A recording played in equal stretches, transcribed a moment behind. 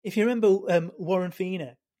If you remember, Warren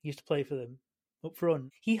Feener, he used to play for them up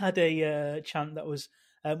front. He had a chant that was,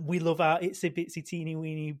 "We love our itsy bitsy teeny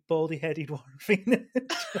weeny baldy headed Warren Feener."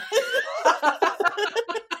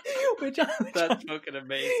 That's fucking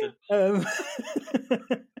amazing.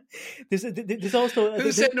 There's also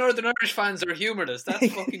who said Northern Irish fans are humorless?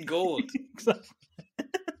 That's fucking gold. Exactly.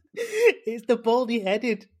 It's the baldy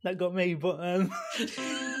headed that got me, but I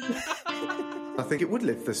think it would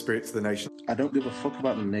lift the spirits of the nation. I don't give a fuck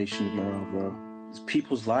about the nation's morale, bro.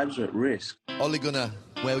 People's lives are at risk. Ole Gunnar,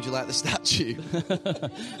 where would you like the statue?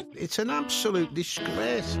 It's an absolute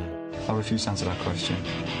disgrace. I refuse to answer that question.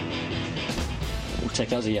 We'll take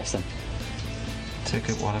that as a yes then. Take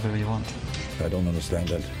it whatever you want. I don't understand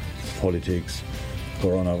that. Politics,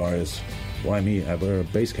 coronavirus. Why me? I wear a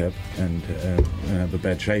base cap and have a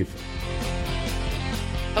bad shave.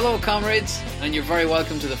 Hello, comrades, and you're very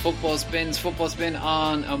welcome to the Football Spin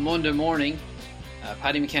on a Monday morning.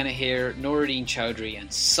 Paddy McKenna here, Nuruddin Choudry and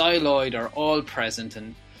Lloyd are all present,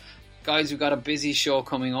 and guys, we've got a busy show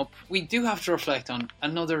coming up. We do have to reflect on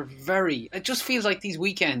another it just feels like these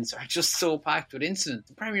weekends are just so packed with incidents.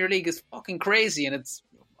 The Premier League is fucking crazy, and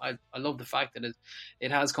I love the fact that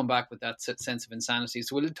it has come back with that sense of insanity.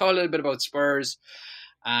 So we'll talk a little bit about Spurs.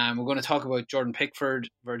 We're going to talk about Jordan Pickford,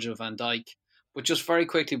 Virgil Van Dijk. But just very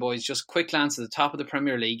quickly, boys, just quick glance at the top of the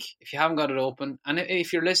Premier League. If you haven't got it open, and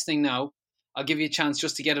if you're listening now, I'll give you a chance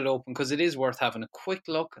just to get it open because it is worth having a quick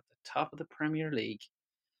look at the top of the Premier League.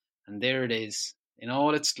 And there it is in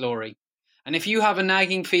all its glory. And if you have a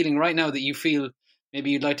nagging feeling right now that you feel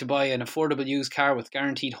maybe you'd like to buy an affordable used car with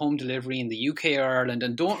guaranteed home delivery in the UK or Ireland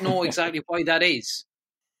and don't know exactly why that is,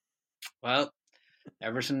 well,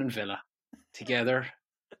 Everton and Villa together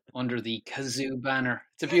under the Kazoo banner.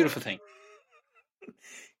 It's a beautiful thing.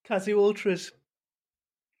 Kazoo Ultras.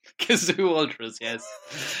 Kazoo Ultras, yes.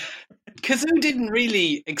 Kazoo didn't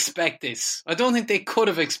really expect this. I don't think they could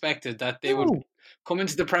have expected that they would come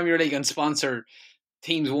into the Premier League and sponsor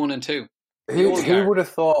teams 1 and 2. Who would have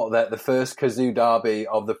thought that the first Kazoo derby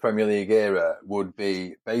of the Premier League era would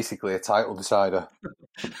be basically a title decider?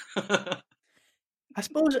 I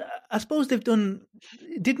suppose they've done.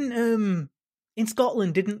 Didn't in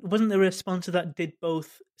Scotland? Wasn't there a sponsor that did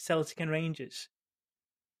both Celtic and Rangers?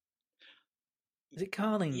 Is it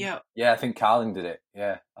Carling? Yeah, I think Carling did it.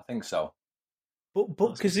 Yeah, I think so. But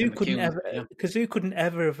Kazoo couldn't ever. Yeah. Kazoo couldn't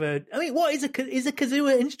ever have. I mean, what is a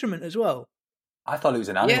kazoo an instrument as well? I thought it was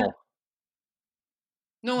an animal. Yeah.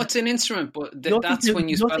 No, it's an instrument, but that's when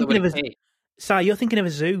you spell it with a K. Sorry, you're thinking of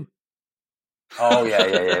a zoo. Oh,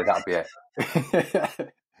 yeah, that'd be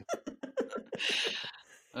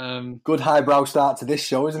it. Good highbrow start to this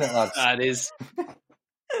show, isn't it, lads? That is.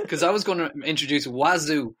 Because I was going to introduce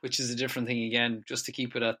Wazoo, which is a different thing again, just to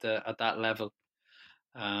keep it at that level.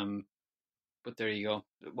 But there you go.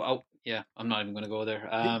 Well, yeah, I'm not even going to go there.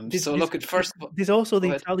 Look at first. There's also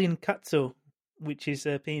the Italian cazzo, which is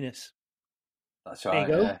a penis. That's right.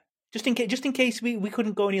 There you go. Yeah. Just in case we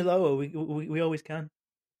couldn't go any lower, we always can.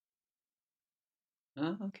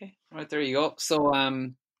 Oh, okay. Right, there you go. So,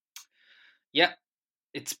 yeah,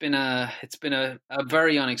 it's been a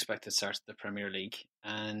very unexpected start to the Premier League,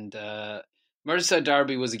 and Merseyside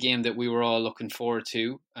Derby was a game that we were all looking forward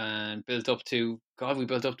to and built up to. God, we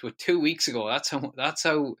built up to it 2 weeks ago. That's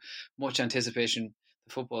how much anticipation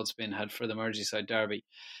the Football Spin had for the Merseyside Derby.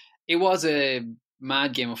 It was a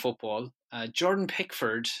mad game of football. Jordan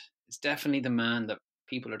Pickford is definitely the man that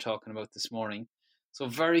people are talking about this morning. So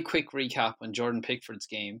very quick recap on Jordan Pickford's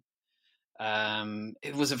game.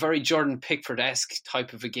 It was a very Jordan Pickford-esque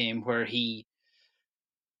type of a game where he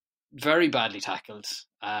very badly tackled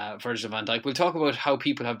Virgil Van Dijk. We'll talk about how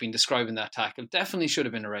people have been describing that tackle. Definitely should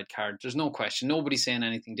have been a red card. There's no question. Nobody's saying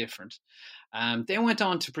anything different. They went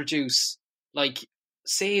on to produce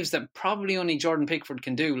saves that probably only Jordan Pickford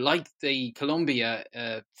can do, like the Colombia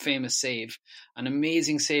famous save, an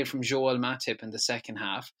amazing save from Joel Matip in the second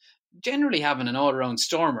half, generally having an all-around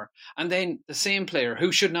stormer. And then the same player,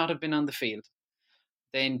 who should not have been on the field,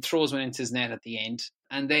 then throws one into his net at the end.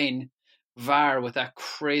 And then VAR with that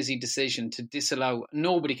crazy decision to disallow,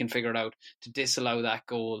 nobody can figure it out, to disallow that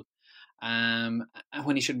goal when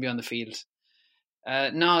he shouldn't be on the field.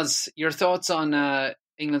 Naz, your thoughts on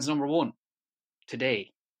England's number 1?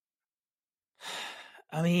 Today?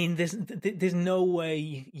 I mean, there's no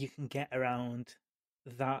way you can get around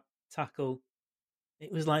that tackle.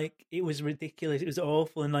 It was ridiculous. It was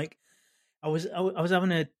awful, and I was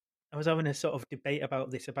having a sort of debate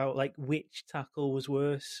about this, about which tackle was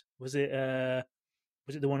worse. Was it the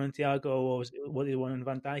one on Thiago, or was it the one on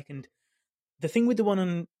Van Dijk? And the thing with the one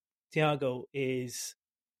on Thiago is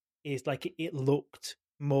it looked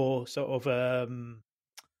more sort of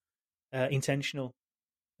intentional,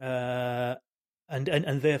 and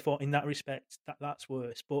therefore in that respect that's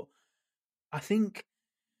worse. But I think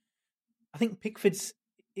Pickford's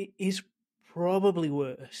is probably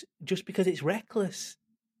worse just because it's reckless.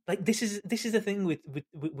 Like this is the thing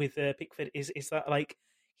with Pickford is that like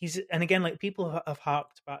he's, and again, like people have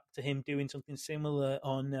harked back to him doing something similar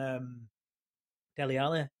on Dele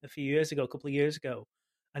Alli a couple of years ago,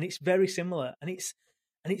 and it's very similar, and it's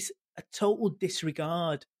a total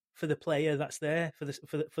disregard for the player that's there, for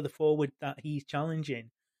the forward that he's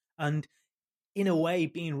challenging, and in a way,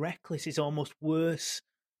 being reckless is almost worse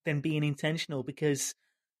than being intentional because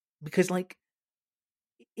like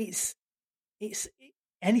it's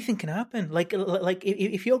anything can happen. Like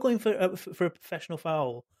if you're going for a professional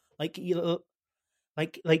foul, like you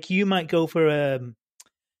might go for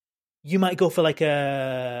like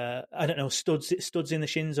a, I don't know, studs in the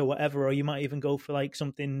shins or whatever, or you might even go for like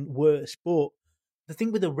something worse. But the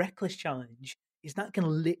thing with a reckless challenge is that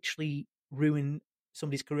can literally ruin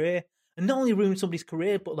somebody's career, and not only ruin somebody's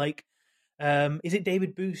career, but like, is it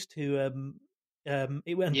David Boost who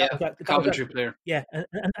Coventry player. Yeah,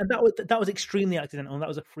 and that was extremely accidental. That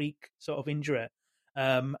was a freak sort of injury.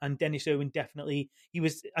 And Dennis Irwin definitely,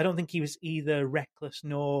 I don't think he was either reckless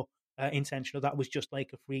nor intentional. That was just like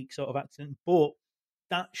a freak sort of accident. But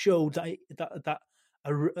that showed that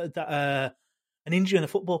an injury on a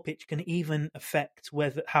football pitch can even affect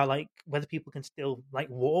whether people can still like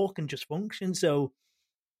walk and just function. So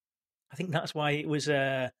I think that's why it was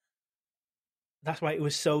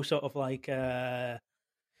so sort of like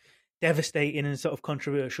devastating and sort of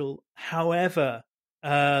controversial. However,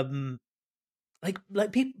 people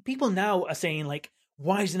now are saying like,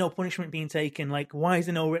 why is there no punishment being taken? Like, why is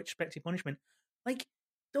there no retrospective punishment? Like,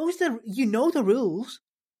 the rules.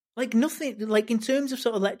 Like nothing. Like in terms of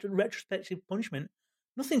sort of retrospective punishment,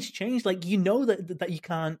 nothing's changed. Like that you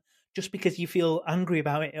can't, just because you feel angry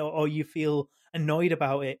about it or you feel annoyed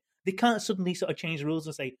about it, they can't suddenly sort of change the rules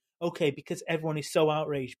and say, okay, because everyone is so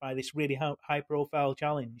outraged by this really high profile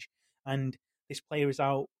challenge and this player is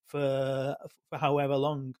out for however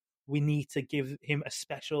long, we need to give him a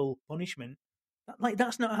special punishment. Like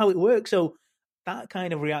that's not how it works. So that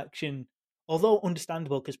kind of reaction, although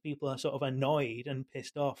understandable because people are sort of annoyed and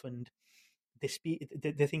pissed off and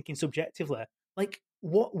they're thinking subjectively, like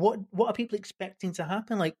what are people expecting to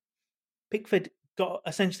happen? Like Pickford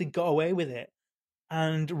essentially got away with it,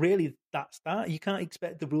 and really that's that. You can't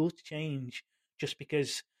expect the rules to change just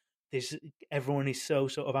because everyone is so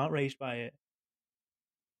sort of outraged by it.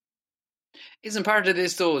 Isn't part of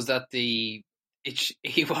this though is that he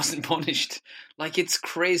wasn't punished? Like it's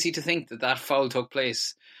crazy to think that foul took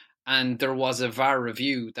place and there was a VAR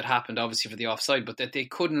review that happened obviously for the offside, but that they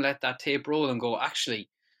couldn't let that tape roll and go, actually,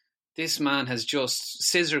 this man has just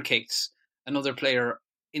scissor kicked another player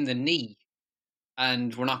in the knee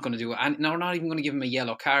and we're not going to do it. And no, we're not even going to give him a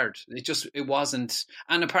yellow card. It wasn't.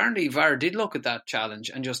 And apparently VAR did look at that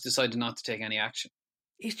challenge and just decided not to take any action.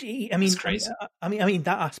 It's crazy. I mean,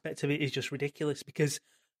 that aspect of it is just ridiculous because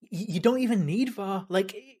you don't even need VAR.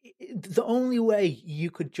 Like the only way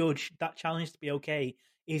you could judge that challenge to be okay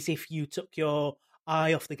is if you took your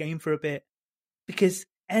eye off the game for a bit. Because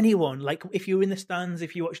anyone, like if you're in the stands,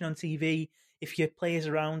 if you're watching on TV, if your players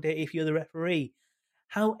around it, if you're the referee,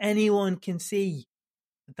 how anyone can see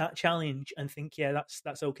that challenge and think, yeah,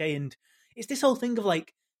 that's okay. And it's this whole thing of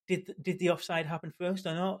like, did the offside happen first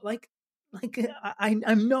or not? Like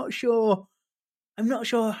I'm not sure. I'm not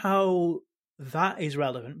sure how that is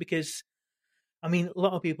relevant because, I mean, a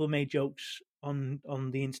lot of people made jokes on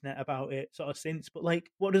the internet about it sort of since, but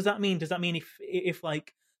like, what does that mean? Does that mean if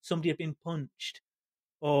like somebody had been punched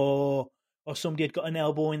or somebody had got an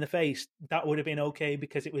elbow in the face, that would have been okay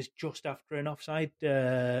because it was just after an offside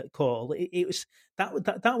call? It was that was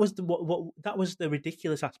that was the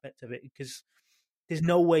ridiculous aspect of it because there's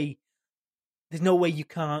no way you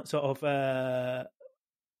can't sort of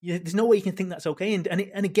there's no way you can think that's okay. And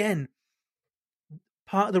again,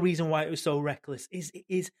 part of the reason why it was so reckless is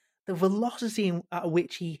the velocity at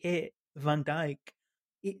which he hit Van Dijk.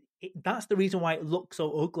 That's the reason why it looks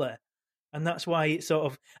so ugly, and that's why it's sort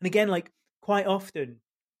of. And again, like quite often,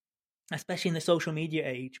 especially in the social media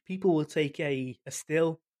age, people will take a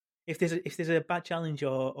still if there's a bad challenge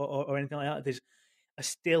or anything like that. There's a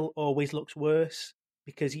still always looks worse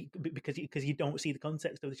because you don't see the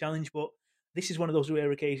context of the challenge. But this is one of those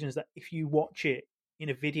rare occasions that if you watch it in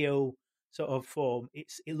a video sort of form,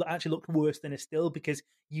 it actually looked worse than a still because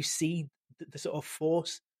you see the sort of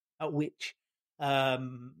force at which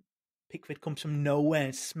Pickford comes from nowhere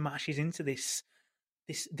and smashes into this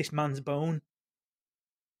man's bone.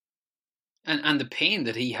 And the pain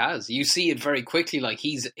that he has, you see it very quickly. Like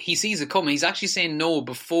he sees it coming. He's actually saying no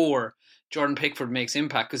before Jordan Pickford makes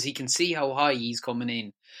impact because he can see how high he's coming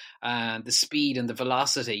in, the speed and the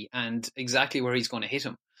velocity, and exactly where he's going to hit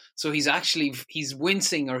him. So he's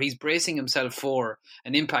wincing, or he's bracing himself for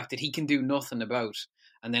an impact that he can do nothing about.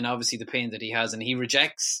 And then obviously the pain that he has, and he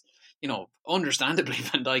rejects, understandably,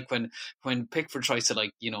 Van Dijk, when Pickford tries to,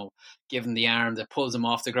 give him the arm that pulls him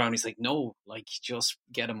off the ground, he's like, no, just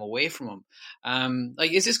get him away from him.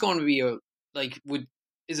 Is this going to be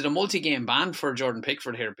is it a multi-game ban for Jordan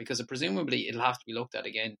Pickford here? Because presumably it'll have to be looked at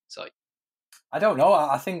again. So I don't know.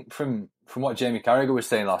 I think from what Jamie Carragher was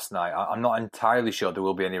saying last night, I'm not entirely sure there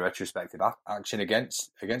will be any retrospective action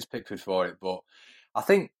against Pickford for it. But I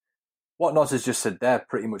think what Noz has just said there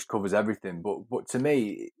pretty much covers everything. But to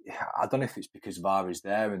me, I don't know if it's because VAR is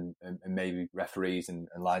there and maybe referees and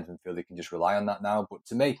linesmen feel they can just rely on that now. But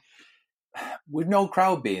to me, with no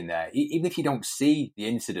crowd being there, even if you don't see the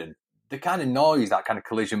incident, the kind of noise that kind of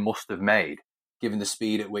collision must have made, given the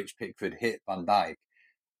speed at which Pickford hit Van Dijk,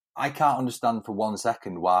 I can't understand for 1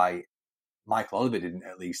 second why Michael Oliver didn't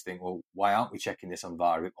at least think, well, why aren't we checking this on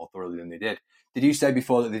VAR more thoroughly than they did? Did you say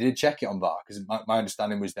before that they did check it on VAR? Because my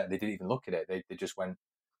understanding was that they didn't even look at it. They just went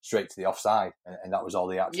straight to the offside, and that was all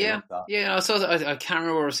they actually looked at. Yeah, I can't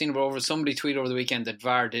remember I've seen it over. Somebody tweeted over the weekend that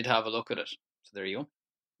VAR did have a look at it. So there you go.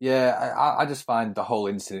 Yeah, I just find the whole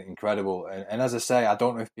incident incredible. And as I say, I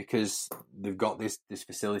don't know if because they've got this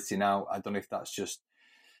facility now, I don't know if that's just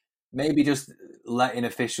maybe just letting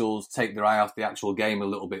officials take their eye off the actual game a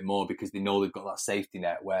little bit more because they know they've got that safety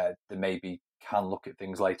net where they maybe can look at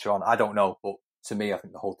things later on. I don't know, but to me, I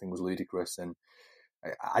think the whole thing was ludicrous, and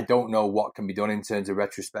I don't know what can be done in terms of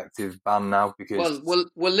retrospective ban now because... Well,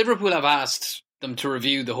 Liverpool have asked them to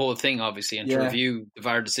review the whole thing, obviously, and to review the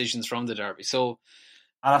VAR decisions from the derby, so...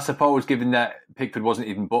 And I suppose, given that Pickford wasn't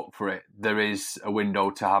even booked for it, there is a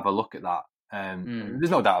window to have a look at that.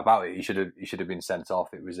 There's no doubt about it. He should have been sent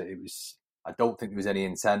off. It was. I don't think there was any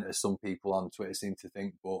intent, as some people on Twitter seem to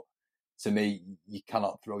think. But to me, you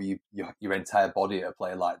cannot throw your entire body at a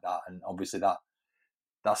player like that. And obviously,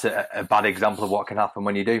 that's a bad example of what can happen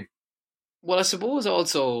when you do. Well, I suppose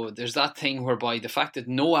also there's that thing whereby the fact that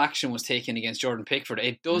no action was taken against Jordan Pickford,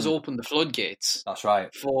 it does open the floodgates. That's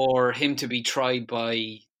right. For him to be tried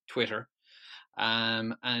by Twitter.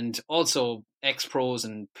 And also ex-pros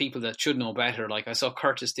and people that should know better. Like I saw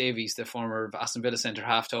Curtis Davies, the former Aston Villa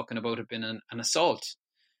centre-half, talking about it being an assault.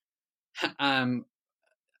 And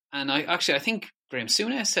I think Graham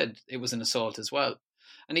Souness said it was an assault as well.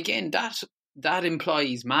 And again, that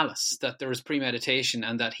implies malice, that there was premeditation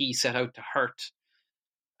and that he set out to hurt.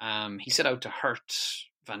 He set out to hurt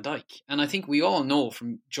Van Dijk. And I think we all know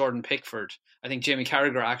from Jordan Pickford, I think Jamie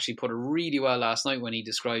Carragher actually put it really well last night when he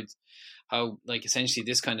described how, essentially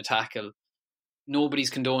this kind of tackle, nobody's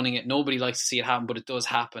condoning it, nobody likes to see it happen, but it does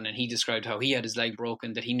happen. And he described how he had his leg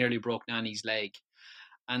broken, that he nearly broke Nani's leg,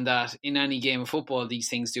 and that in any game of football these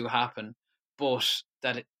things do happen, but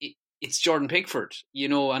that it's Jordan Pickford,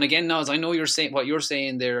 and again, Noz, I know what you're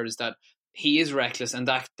saying there is that he is reckless, and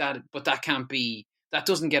but that can't be, that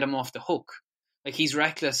doesn't get him off the hook. He's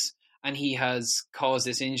reckless and he has caused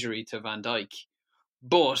this injury to Van Dijk,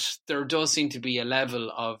 but there does seem to be a level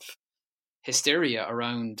of hysteria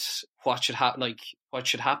around what should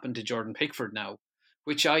happen to Jordan Pickford now,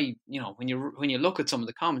 which when you look at some of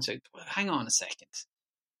the comments, well, hang on a second.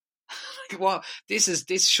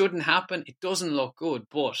 This shouldn't happen. It doesn't look good,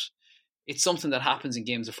 but it's something that happens in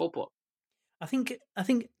games of football. I think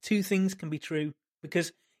two things can be true,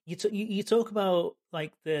 because you talk about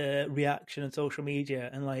the reaction on social media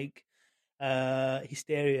and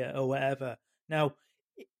hysteria or whatever. Now,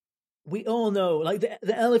 we all know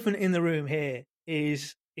the elephant in the room here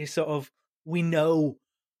is sort of, we know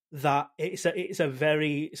that it's a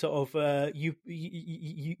very sort of you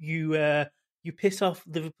piss off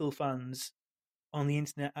Liverpool fans on the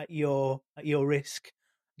internet at your risk.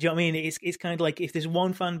 Do you know what I mean? It's kind of like, if there's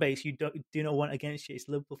one fan base you do not want against you, it's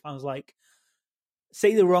Liverpool fans.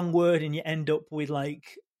 Say the wrong word and you end up with a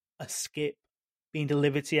skip being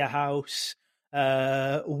delivered to your house,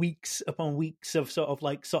 weeks upon weeks of sort of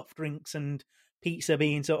soft drinks and pizza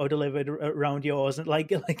being sort of delivered around yours, and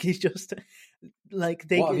it's just what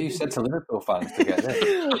have you said to Liverpool fans to get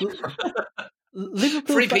this?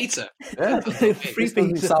 Liverpool free pizza. Yeah, free pizza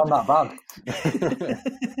doesn't sound that bad.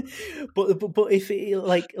 but if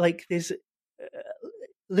it, there's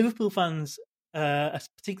Liverpool fans,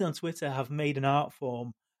 particularly on Twitter, have made an art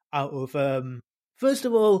form out of. First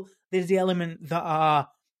of all, there's the element that are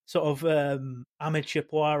sort of amateur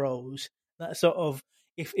poiros, that sort of,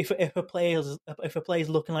 if a player's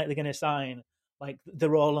looking like they're going to sign, like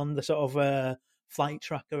they're all on the sort of flight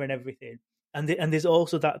tracker and everything. And there's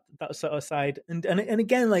also that sort of side, and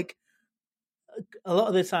again, like a lot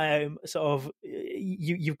of the time, sort of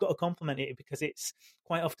you've got to compliment it, because it's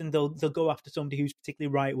quite often they'll go after somebody who's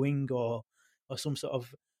particularly right wing or some sort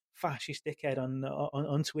of fascist dickhead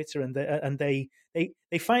on Twitter, and they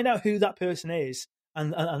find out who that person is,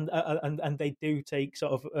 and they do take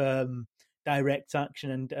sort of direct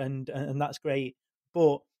action, and that's great.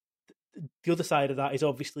 But the other side of that is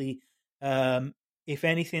obviously, if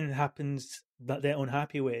anything happens that they're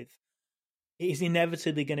unhappy with, it is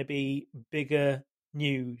inevitably going to be bigger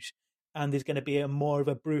news, and there's going to be more of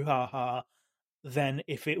a brouhaha than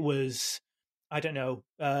if it was, I don't know,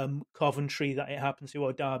 Coventry that it happened to,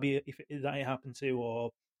 or Derby that it happened to,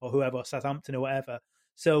 or whoever, Southampton or whatever.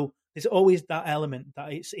 So there's always that element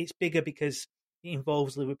that it's bigger because it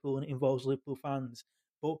involves Liverpool and it involves Liverpool fans.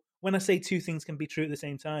 But when I say two things can be true at the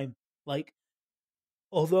same time, like,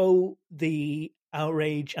 although the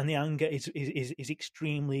outrage and the anger is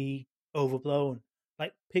extremely overblown,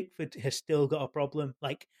 like, Pickford has still got a problem.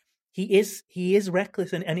 Like, he is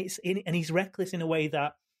reckless, and he's reckless in a way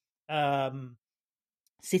that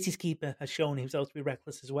City's keeper has shown himself to be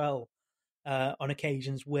reckless as well, on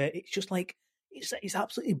occasions where it's just like it's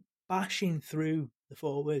absolutely bashing through the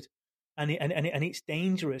forward, and it's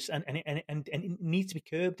dangerous, and it needs to be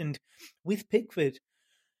curbed. And with Pickford,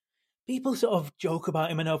 people sort of joke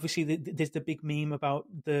about him, and obviously there's the big meme about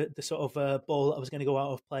the sort of ball that was going to go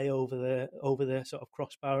out of play over the sort of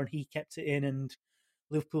crossbar, and he kept it in, and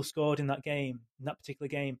Liverpool scored in that particular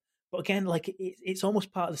game. But again, like, it's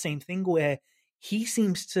almost part of the same thing where he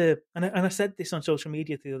seems to, and I said this on social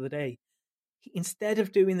media the other day, instead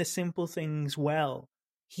of doing the simple things well,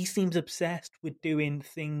 he seems obsessed with doing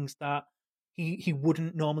things that he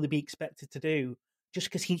wouldn't normally be expected to do, just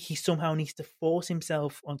because he somehow needs to force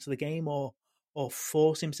himself onto the game, or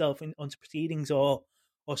force himself onto proceedings, or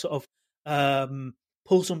sort of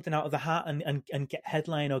pull something out of the hat and get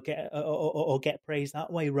headline, or get praise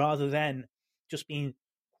that way, rather than just being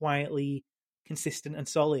quietly consistent and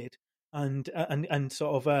solid, and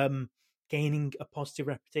sort of gaining a positive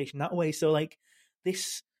reputation that way. So, like,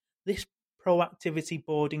 this proactivity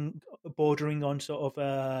bordering on sort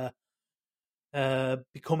of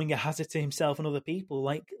becoming a hazard to himself and other people,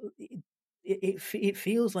 like, it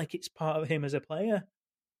feels like it's part of him as a player.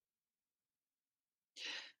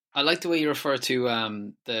 I like the way you refer to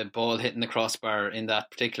the ball hitting the crossbar in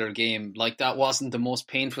that particular game. Like, that wasn't the most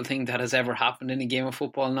painful thing that has ever happened in a game of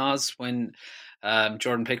football, Nas, when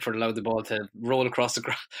Jordan Pickford allowed the ball to roll across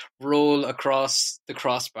the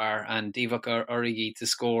crossbar, and Divock Origi to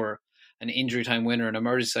score an injury time winner in a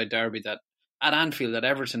Merseyside derby that at Anfield that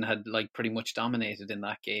Everton had, like, pretty much dominated in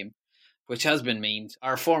that game, which has been memed.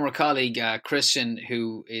 Our former colleague Christian,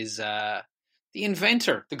 who is the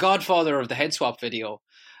inventor, the godfather of the head swap video,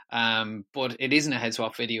 but it isn't a head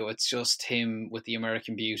swap video. It's just him with the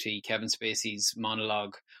American Beauty, Kevin Spacey's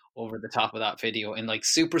monologue over the top of that video in, like,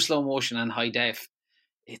 super slow motion and high def.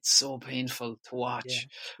 It's so painful to watch.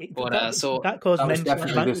 Yeah. But that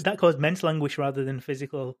caused mental anguish rather than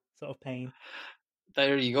physical sort of pain.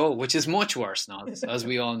 There you go, which is much worse now, as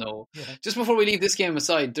we all know. Yeah. Just before we leave this game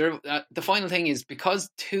aside, the final thing is, because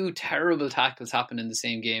two terrible tackles happened in the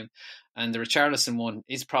same game, and the Richarlison one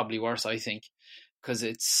is probably worse, I think, because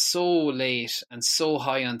it's so late and so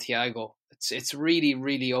high on Thiago. It's really,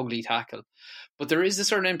 really ugly tackle. But there is a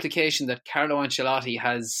certain implication that Carlo Ancelotti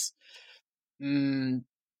has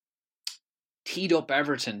teed up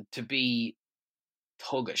Everton to be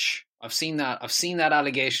thuggish. I've seen that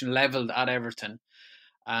allegation levelled at Everton.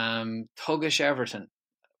 Thuggish Everton.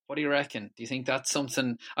 What do you reckon? Do you think that's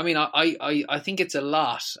something? I mean, I think it's a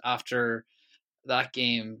lot after that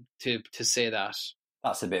game to say that.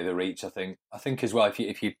 That's a bit of a reach, I think. I think as well,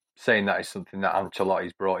 if you're saying that is something that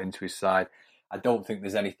Ancelotti's brought into his side, I don't think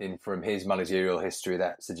there's anything from his managerial history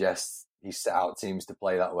that suggests he's set out teams to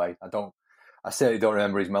play that way. I certainly don't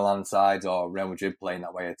remember his Milan sides or Real Madrid playing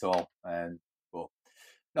that way at all. But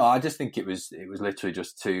no, I just think it was literally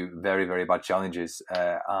just two very, very bad challenges,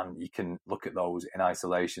 and you can look at those in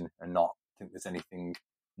isolation and not think there's anything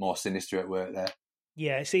more sinister at work there.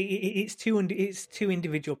 Yeah, see, it's two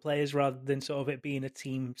individual players rather than sort of it being a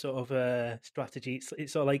team sort of strategy.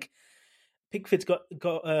 It's sort of like Pickford's got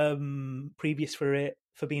previous for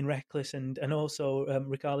being reckless, and also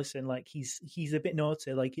Richarlison, like, he's a bit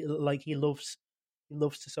naughty, like he loves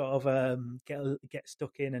to sort of get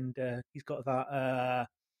stuck in, and he's got that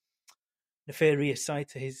nefarious side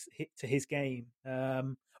to his game.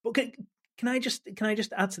 But can I just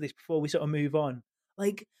add to this before we sort of move on?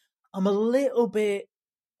 Like, I'm a little bit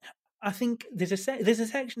I think there's a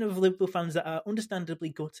section of Liverpool fans that are understandably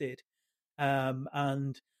gutted,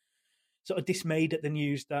 and sort of dismayed at the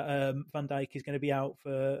news that Van Dijk is going to be out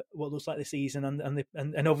for what looks like the season,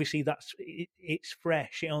 and obviously it's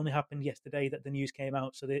fresh. It only happened yesterday that the news came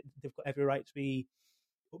out, so they've got every right to be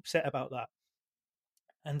upset about that,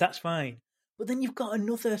 and that's fine. But then you've got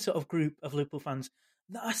another sort of group of Liverpool fans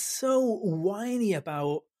that are so whiny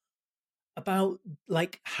about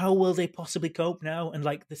like how will they possibly cope now, and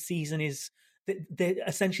like the season is they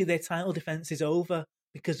essentially their title defense is over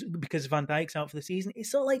because Van Dijk's out for the season.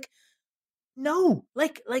 It's sort of like, no,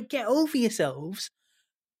 like get over yourselves.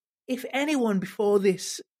 If anyone before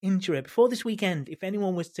this injury, before this weekend, if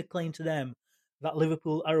anyone was to claim to them that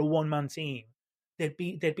Liverpool are a one-man team, they'd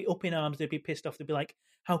be up in arms. They'd be pissed off. They'd be like,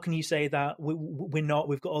 "How can you say that? We're not.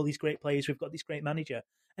 We've got all these great players. We've got this great manager."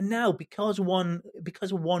 And now, because one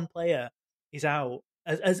player is out,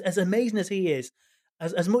 as amazing as he is,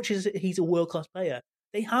 as much as he's a world-class player,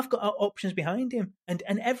 they have got options behind him, and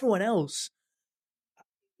everyone else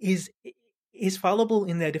is fallible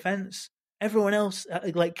in their defense. Everyone else,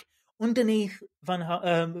 like underneath Van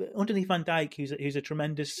Dijk, who's a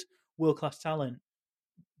tremendous world-class talent,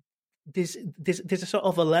 there's a sort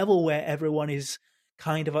of a level where everyone is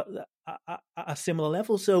kind of at a similar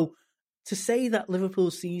level. So to say that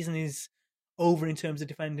Liverpool's season is over in terms of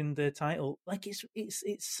defending the title, like it's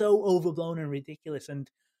so overblown and ridiculous, and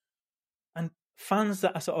fans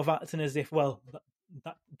that are sort of acting as if, well,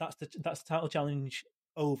 that's the title challenge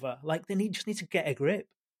over. Like they just need to get a grip.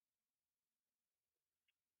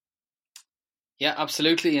 Yeah,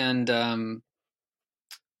 absolutely, and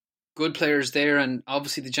good players there, and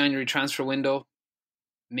obviously the January transfer window,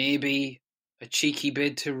 maybe a cheeky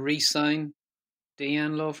bid to re-sign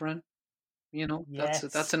Dejan Lovren. You know, yes.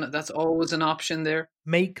 that's always an option there.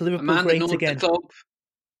 Make Liverpool great again. The club.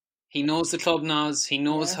 He knows the club now. He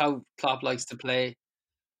knows how Klopp likes to play.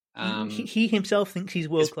 He himself thinks he's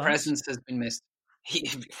world class. His presence has been missed.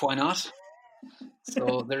 Why not?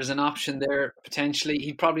 So there's an option there potentially.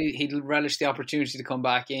 He'll relish the opportunity to come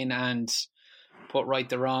back in and put right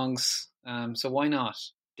the wrongs. So why not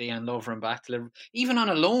Dejan Lovren back to Liverpool, even on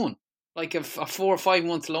a loan, like a 4 or 5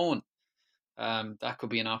 month loan? That could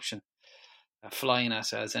be an option. Flying at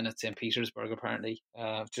Zenit St. Petersburg, apparently.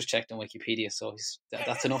 I've just checked on Wikipedia, so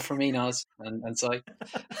that's enough for me, Naz and Si.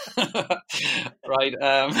 Right,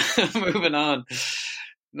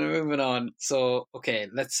 moving on. So, okay,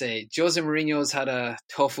 let's say Jose Mourinho's had a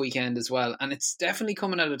tough weekend as well, and it's definitely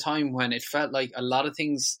coming at a time when it felt like a lot of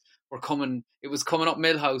things were coming. It was coming up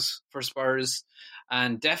Millhouse for Spurs,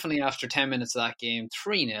 and definitely after 10 minutes of that game,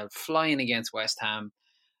 3-0, flying against West Ham,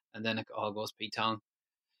 and then it all goes P-Tong.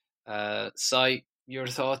 Si, your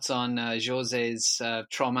thoughts on Jose's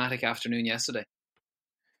traumatic afternoon yesterday?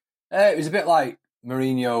 It was a bit like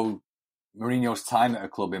Mourinho's time at a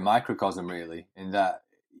club in microcosm, really, in that,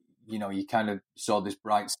 you know, you kind of saw this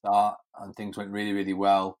bright start and things went really, really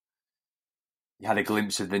well. You had a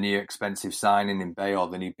glimpse of the new expensive signing in Bale,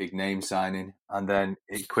 the new big name signing, and then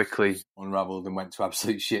it quickly unravelled and went to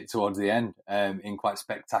absolute shit towards the end in quite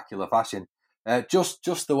spectacular fashion.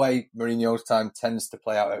 Just the way Mourinho's time tends to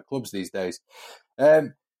play out at clubs these days.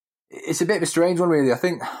 It's a bit of a strange one, really. I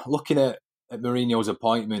think looking at Mourinho's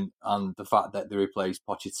appointment and the fact that they replaced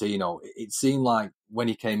Pochettino, it seemed like when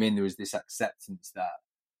he came in, there was this acceptance that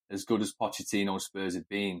as good as Pochettino's Spurs had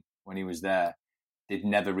been when he was there, they'd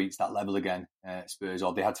never reach that level again, Spurs,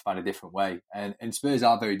 or they had to find a different way. And Spurs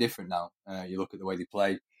are very different now. You look at the way they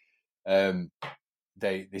play.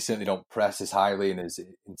 They certainly don't press as highly and as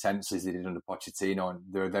intensely as they did under Pochettino, and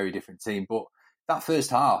they're a very different team. But that first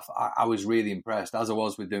half, I was really impressed, as I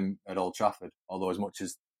was with them at Old Trafford, although as much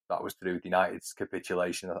as that was to do with United's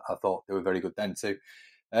capitulation, I thought they were very good then too.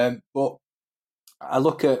 But I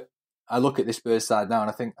look at this Spurs side now and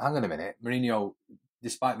I think, hang on a minute, Mourinho,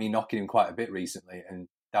 despite me knocking him quite a bit recently and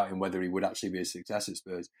doubting whether he would actually be a success at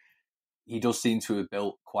Spurs, he does seem to have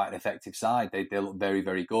built quite an effective side. They look very,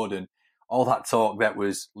 very good, and all that talk that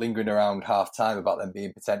was lingering around half-time about them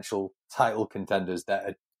being potential title contenders that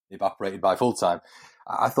had evaporated by full-time,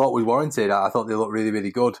 I thought was warranted. I thought they looked really,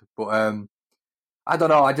 really good. But I don't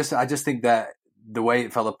know. I just think that the way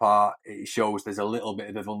it fell apart, it shows there's a little bit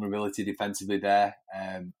of a vulnerability defensively there.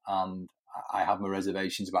 And I have my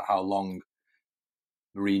reservations about how long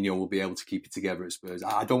Mourinho will be able to keep it together at Spurs.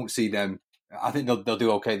 I don't see them. I think they'll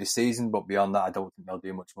do okay this season, but beyond that, I don't think they'll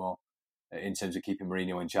do much more in terms of keeping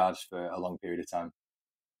Mourinho in charge for a long period of time.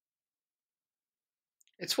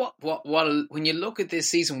 It's what when you look at this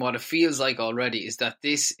season, what it feels like already is that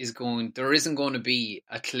there isn't going to be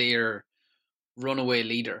a clear runaway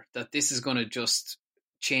leader, that this is going to just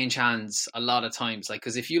change hands a lot of times. Like,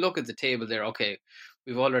 because if you look at the table there, okay,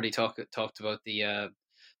 we've already talked about the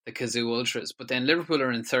Kazoo Ultras, but then Liverpool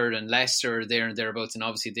are in third and Leicester are there and thereabouts, and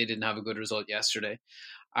obviously they didn't have a good result yesterday.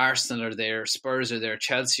 Arsenal are there, Spurs are there,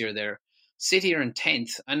 Chelsea are there, City are in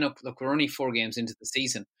 10th. And look, we're only 4 games into the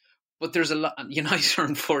season, but there's a lot. United are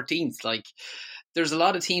in 14th. Like, there's a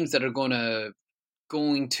lot of teams that are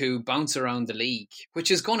going to bounce around the league, which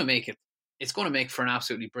is going to make it. It's going to make for an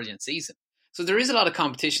absolutely brilliant season. So there is a lot of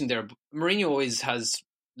competition there. Mourinho always has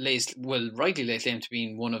rightly laid claim to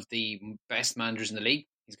being one of the best managers in the league.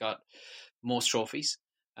 He's got most trophies,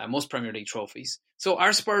 most Premier League trophies. So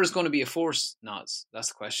are Spurs going to be a force, Noz? That's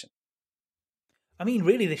the question. I mean,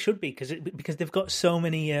 really, they should be because they've got so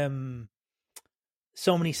many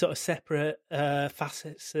sort of separate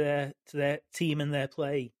facets to their team and their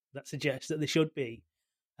play that suggests that they should be.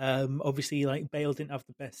 Obviously, like Bale didn't have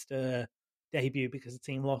the best debut because the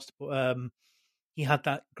team lost, but he had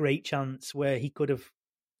that great chance where he could have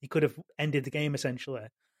ended the game essentially.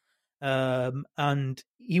 And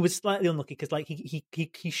he was slightly unlucky because like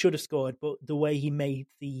he should have scored, but the way he made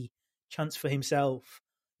the chance for himself,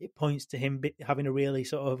 it points to him having a really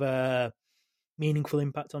sort of meaningful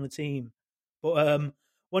impact on the team. But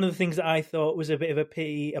one of the things that I thought was a bit of a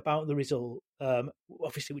pity about the result,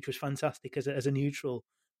 obviously, which was fantastic as a neutral,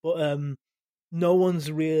 but no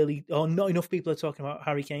one's really, or not enough people are talking about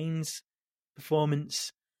Harry Kane's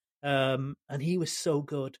performance, and he was so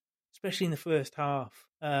good, especially in the first half.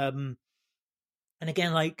 And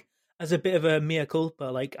again, like as a bit of a mea culpa,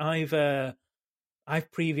 like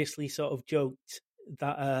I've previously sort of joked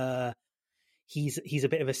that he's a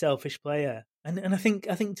bit of a selfish player, and I think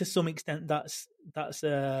to some extent that's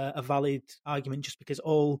a valid argument, just because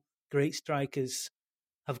all great strikers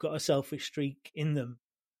have got a selfish streak in them,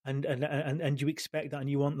 and you expect that and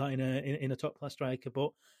you want that in a top class striker.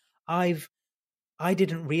 But I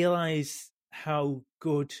didn't realize how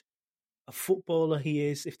good a footballer he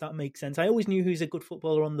is, if that makes sense. I always knew he's a good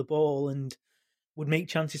footballer on the ball and would make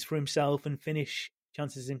chances for himself and finish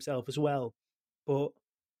chances himself as well. But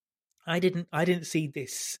I didn't see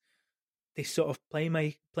this sort of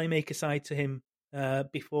playmaker side to him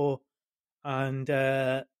before, and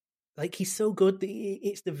like he's so good.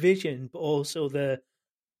 It's the vision, but also the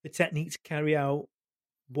technique to carry out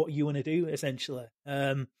what you want to do. Essentially,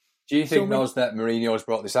 do you think knows that Mourinho's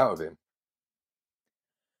brought this out of him?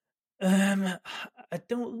 I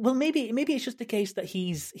don't. Well, maybe it's just the case that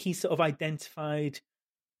he's sort of identified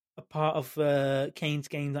a part of Kane's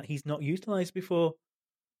game that he's not utilised before.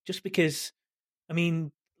 Just because, I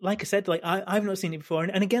mean, like I said, like I've not seen it before,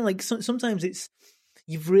 and again, like sometimes it's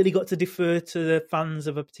you've really got to defer to the fans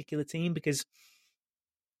of a particular team, because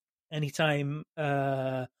anytime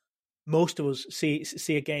most of us see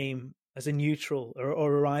a game as a neutral or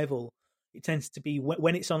a rival, it tends to be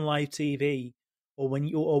when it's on live TV or when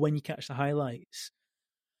you catch the highlights,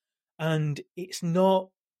 and it's not.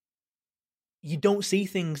 You don't see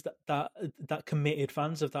things that committed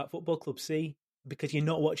fans of that football club see, because you're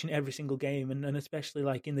not watching every single game, and especially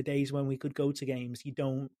like in the days when we could go to games, you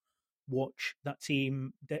don't watch that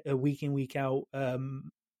team week in, week out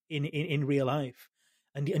in real life,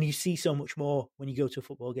 and you see so much more when you go to a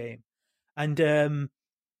football game. And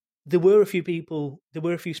there were a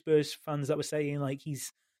few Spurs fans that were saying like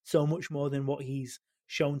he's so much more than what he's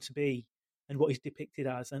shown to be and what he's depicted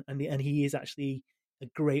as, and he is actually a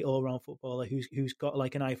great all-round footballer who's got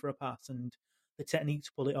like an eye for a pass and the technique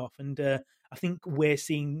to pull it off. And I think we're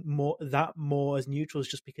seeing more as neutrals,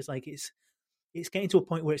 just because like it's getting to a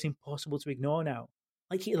point where it's impossible to ignore now.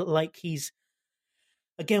 Like he's,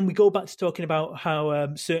 again, we go back to talking about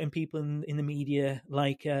how certain people in the media,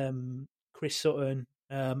 like Chris Sutton,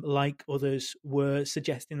 like others, were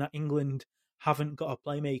suggesting that England haven't got a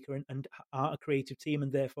playmaker and aren't a creative team,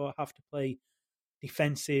 and therefore have to play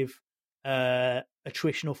defensive,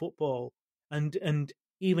 attritional football. And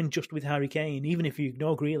even just with Harry Kane, even if you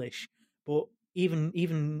ignore Grealish, but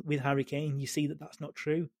even with Harry Kane, you see that that's not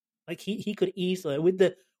true. Like he could easily, with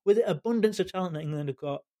the abundance of talent that England have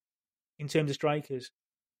got in terms of strikers,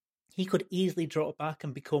 he could easily drop back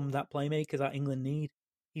and become that playmaker that England need.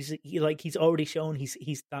 He's already shown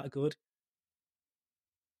he's that good.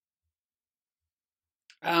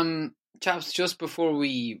 Chaps, just before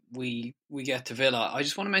we get to Villa, I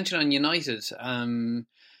just want to mention on United.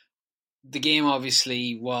 The game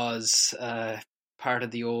obviously was part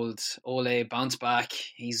of the old Ole bounce back.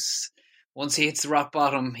 Once he hits the rock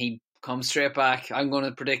bottom, he comes straight back. I'm going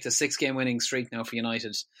to predict a 6-game winning streak now for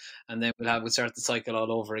United, and then we'll start the cycle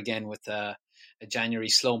all over again with a January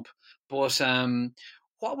slump. But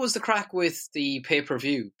what was the crack with the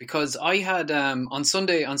pay-per-view? Because I had on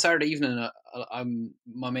Saturday evening,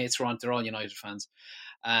 my mates were on, they're all United fans,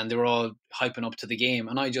 and they were all hyping up to the game,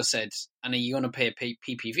 and I just said, "And are you going to pay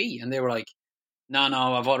PPV?" And they were like, "No,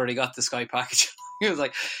 I've already got the Sky package." He was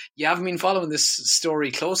like, "You haven't been following this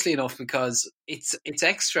story closely enough because it's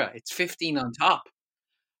extra. It's 15 on top."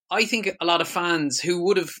 I think a lot of fans who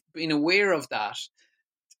would have been aware of that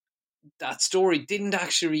story didn't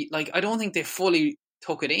actually, like, I don't think they fully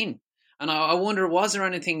took it in. And I wonder, was there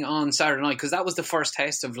anything on Saturday night? Because that was the first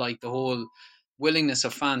test of like the whole willingness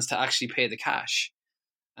of fans to actually pay the cash.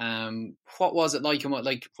 What was it like?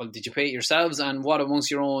 And did you pay it yourselves? And what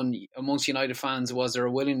amongst United fans, was there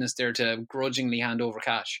a willingness there to grudgingly hand over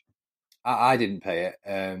cash? I didn't pay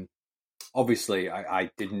it. Obviously, I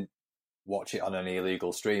didn't watch it on an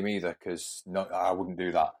illegal stream either, because I wouldn't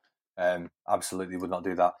do that. Absolutely would not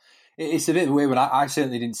do that. It's a bit weird, but I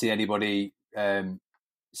certainly didn't see anybody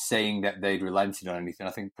saying that they'd relented on anything.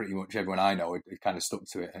 I think pretty much everyone I know had kind of stuck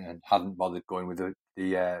to it and hadn't bothered going with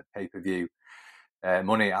the pay-per-view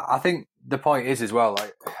money. I think the point is as well,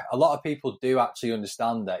 like, a lot of people do actually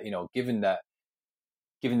understand that, given that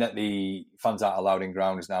the fans aren't allowed in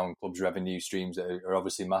grounds now and clubs' revenue streams are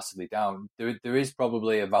obviously massively down, there is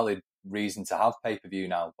probably a valid reason to have pay-per-view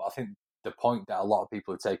now. But I think the point that a lot of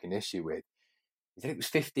people have taken issue with is that it was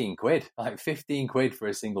 15 quid. Like, 15 quid for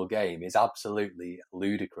a single game is absolutely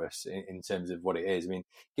ludicrous in terms of what it is. I mean,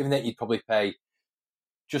 given that you'd probably pay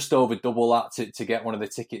just over double that to get one of the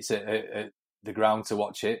tickets at the ground to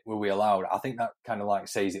watch it, were we allowed? I think that kind of like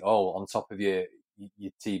says it all, on top of your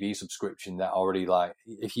TV subscription that already, like,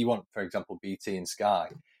 if you want, for example, BT and Sky,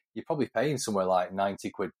 you're probably paying somewhere like 90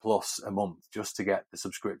 quid plus a month just to get the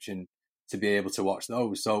subscription to be able to watch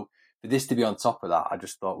those. So for this to be on top of that, I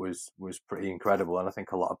just thought was pretty incredible. And I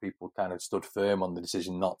think a lot of people kind of stood firm on the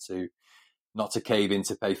decision not to cave in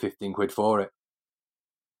to pay 15 quid for it.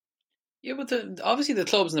 Yeah, but obviously the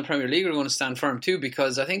clubs in the Premier League are going to stand firm too,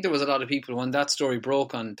 because I think there was a lot of people when that story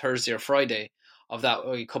broke on Thursday or Friday of that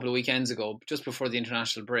a couple of weekends ago, just before the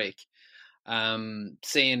international break,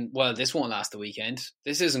 saying, well, this won't last the weekend.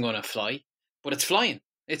 This isn't going to fly. But it's flying.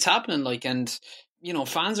 It's happening. And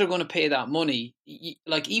fans are going to pay that money,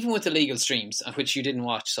 like, even with the legal streams, which you didn't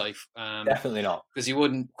watch, Saif. Definitely not. Because you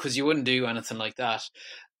wouldn't do anything like that.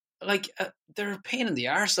 Like, they're a pain in the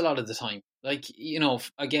arse a lot of the time. Like,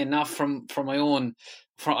 again, not from my own,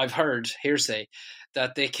 I've heard hearsay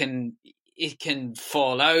that it can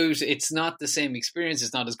fall out. It's not the same experience.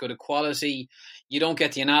 It's not as good a quality. You don't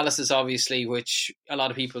get the analysis, obviously, which a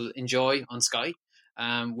lot of people enjoy on Sky,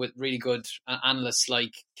 with really good analysts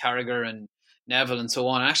like Carragher and Neville and so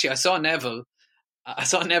on. Actually, I saw Neville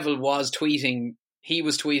was tweeting. He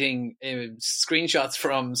was tweeting screenshots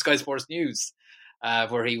from Sky Sports News,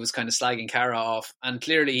 where he was kind of slagging Cara off, and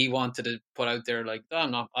clearly he wanted to put out there, like,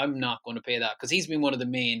 I'm not going to pay that, because he's been one of the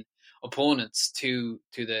main opponents to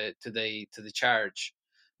the charge.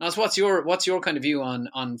 Now, so what's your kind of view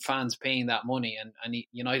on fans paying that money and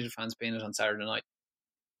United fans paying it on Saturday night?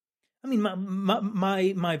 I mean,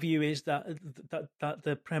 my view is that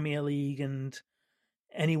the Premier League and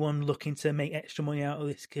anyone looking to make extra money out of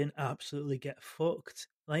this can absolutely get fucked.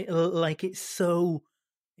 Like it's so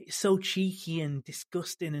cheeky and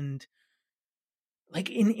disgusting, and like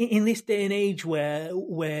in this day and age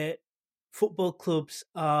where football clubs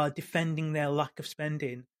are defending their lack of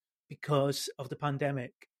spending because of the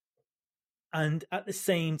pandemic, and at the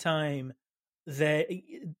same time, the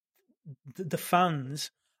fans,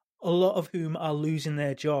 a lot of whom are losing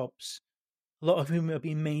their jobs, a lot of whom are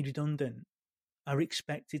being made redundant, are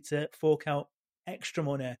expected to fork out extra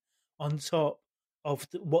money on top of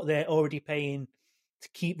what they're already paying to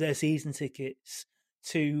keep their season tickets.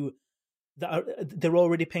 They're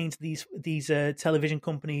already paying to these television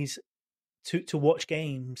companies to watch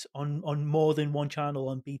games on more than one channel,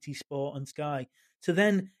 on BT Sport and Sky, to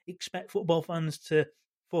then expect football fans to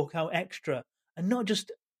fork out extra, and not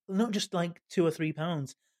just like £2 or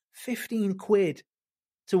 £3, 15 quid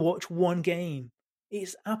to watch one game.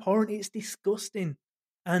 It's abhorrent. It's disgusting.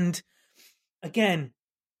 And again,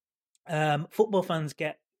 football fans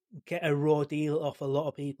get a raw deal off a lot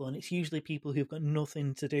of people, and it's usually people who've got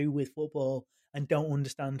nothing to do with football and don't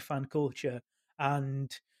understand fan culture,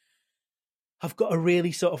 and have got a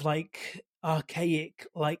really sort of like archaic,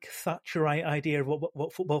 like Thatcherite idea of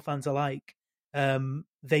what football fans are like.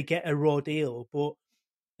 They get a raw deal. But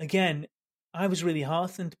again, I was really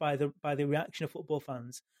heartened by the reaction of football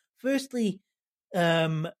fans. Firstly,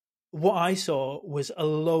 what I saw was a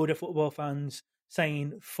load of football fans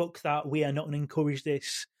saying, "Fuck that! We are not going to encourage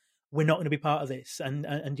this. We're not going to be part of this," and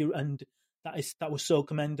that was so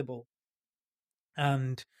commendable.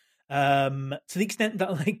 And to the extent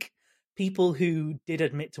that like people who did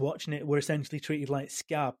admit to watching it were essentially treated like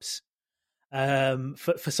scabs for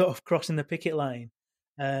sort of crossing the picket line,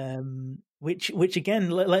 which again,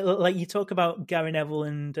 like you talk about Gary Neville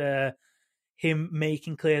and him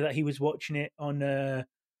making clear that he was watching it on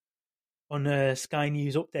Sky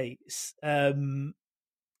News updates.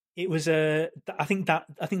 It was I think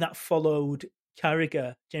that followed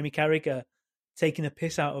Jamie Carragher taking the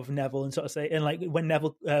piss out of Neville and sort of say, and like when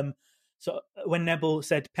Neville when Neville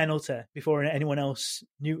said penalty before anyone else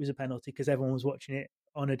knew it was a penalty because everyone was watching it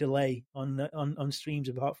on a delay on streams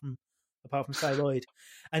apart from Sky Lloyd,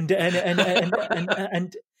 and like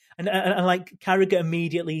Carragher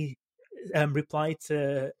immediately replied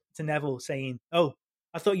to Neville saying, "Oh,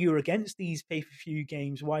 I thought you were against these pay-per-view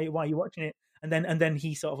games. Why are you watching it?" And then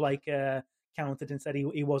he sort of like countered and said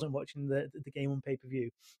he wasn't watching the game on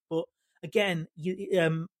pay-per-view. But again,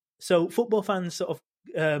 so football fans sort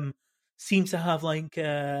of seem to have like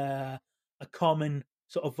a common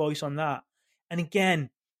sort of voice on that. And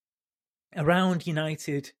again, around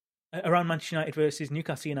Manchester United versus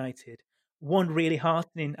Newcastle United, one really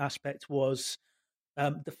heartening aspect was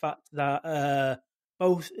the fact that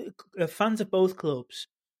both fans of both clubs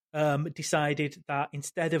decided that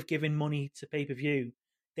instead of giving money to pay-per-view,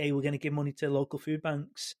 they were going to give money to local food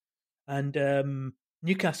banks. And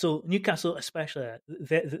Newcastle especially,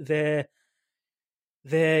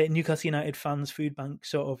 their Newcastle United fans food bank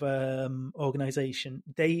sort of organisation,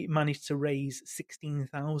 they managed to raise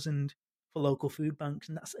 16,000 for local food banks,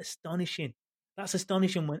 and that's astonishing. That's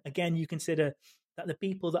astonishing when, again, you consider that the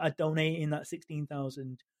people that are donating that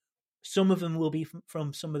 16,000, some of them will be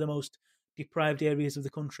from some of the most deprived areas of the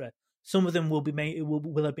country. Some of them will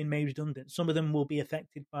have been made redundant. Some of them will be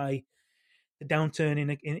affected by the downturn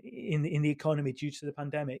in the economy due to the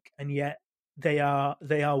pandemic, and yet they are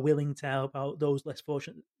willing to help out those less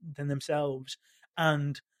fortunate than themselves,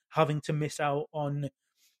 and having to miss out on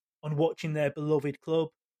watching their beloved club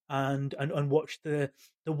and watch the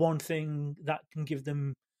one thing that can give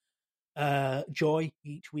them joy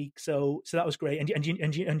each week. So that was great. And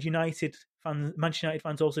Manchester United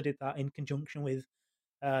fans also did that in conjunction with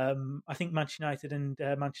I think Manchester United and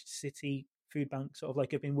Manchester City Food Bank sort of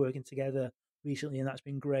like have been working together recently, and that's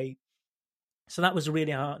been great. So that was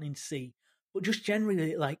really heartening to see. But just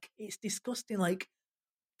generally, like, it's disgusting. Like,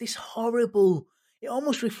 this horrible. It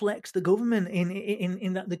almost reflects the government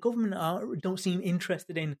in that the government don't seem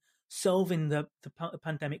interested in solving the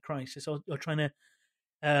pandemic crisis or trying to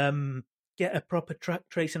get a proper track,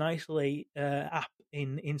 trace, and isolate app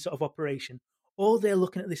in sort of operation. All they're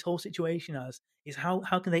looking at this whole situation as is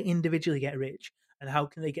how can they individually get rich and how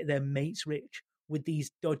can they get their mates rich with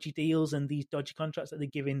these dodgy deals and these dodgy contracts that they're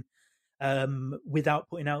giving without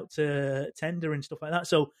putting out to tender and stuff like that.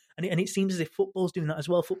 So, and it seems as if football's doing that as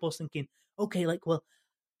well. Football's thinking, okay, like, well,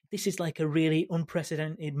 this is like a really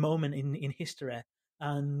unprecedented moment in history,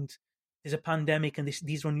 and there's a pandemic and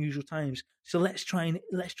these are unusual times. So let's try and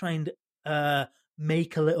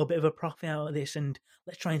make a little bit of a profit out of this, and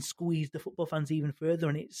let's try and squeeze the football fans even further.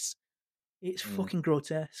 And it's fucking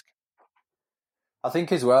grotesque. I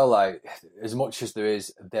think as well, like, as much as there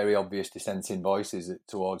is very obvious dissenting voices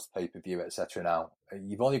towards pay-per-view, etc. now,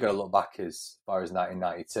 you've only got to look back as far as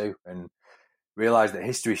 1992 and realise that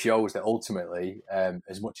history shows that ultimately,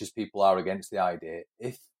 as much as people are against the idea,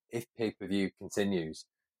 if pay-per-view continues,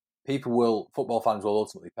 football fans will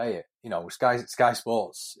ultimately pay it. You know, Sky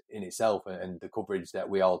Sports in itself and the coverage that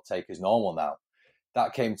we all take as normal now,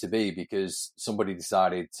 that came to be because somebody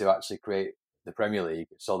decided to actually create the Premier League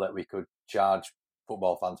so that we could charge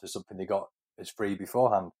football fans for something they got as free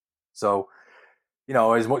beforehand. So, you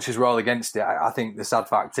know, as much as we're all against it, I think the sad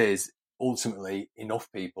fact is ultimately enough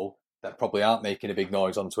people that probably aren't making a big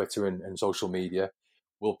noise on Twitter and social media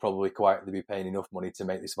will probably quietly be paying enough money to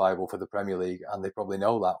make this viable for the Premier League, and they probably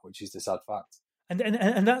know that, which is the sad fact.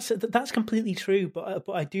 And that's completely true. But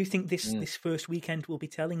I do think this first weekend will be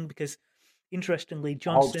telling, because interestingly,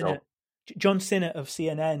 John Sinnott of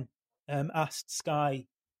CNN asked Sky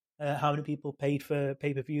how many people paid for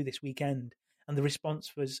pay-per-view this weekend, and the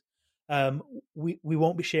response was, we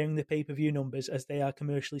won't be sharing the pay-per-view numbers as they are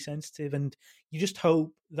commercially sensitive. And you just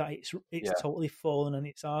hope that it's totally fallen on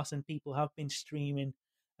its arse and people have been streaming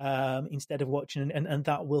instead of watching, and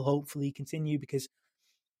that will hopefully continue, because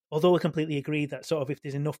although I completely agree that sort of if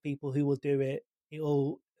there's enough people who will do it,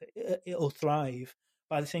 it'll thrive.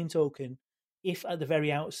 By the same token, if at the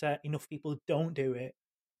very outset enough people don't do it,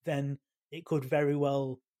 then it could very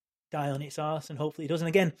well die on its arse, and hopefully it doesn't.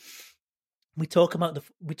 Again, we talk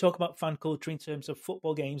about fan culture in terms of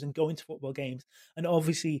football games and going to football games, and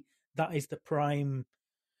obviously that is the prime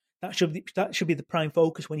that should be the prime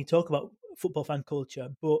focus when you talk about football fan culture.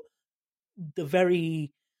 But the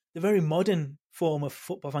very modern form of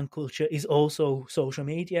football fan culture is also social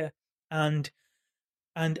media, and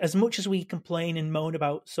as much as we complain and moan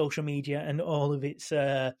about social media and all of its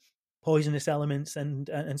poisonous elements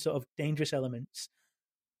and sort of dangerous elements,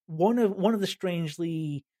 one of the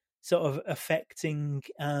strangely sort of affecting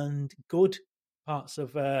and good parts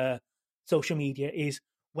of social media is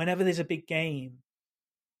whenever there's a big game,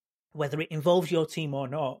 whether it involves your team or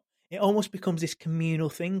not, it almost becomes this communal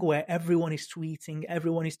thing where everyone is tweeting,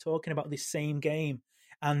 everyone is talking about this same game,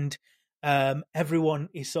 and everyone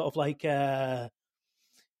is sort of like there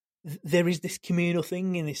is this communal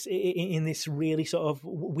thing in this really sort of,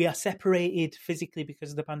 we are separated physically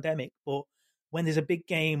because of the pandemic, but when there's a big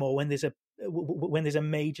game or when there's a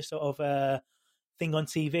major sort of thing on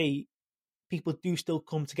TV, people do still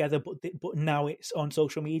come together, but now it's on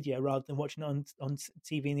social media rather than watching it on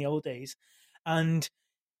TV in the old days. And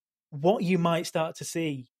what you might start to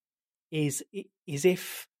see is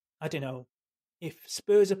if, I don't know, if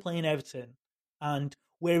Spurs are playing Everton, and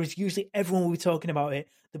whereas usually everyone will be talking about it,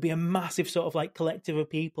 there'll be a massive sort of like collective of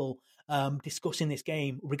people discussing this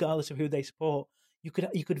game, regardless of who they support. You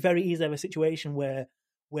could very easily have a situation where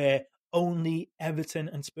only Everton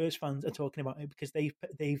and Spurs fans are talking about it because they're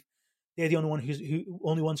the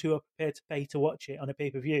only ones who are prepared to pay to watch it on a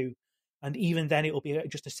pay-per-view, and even then it will be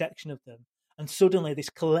just a section of them. And suddenly this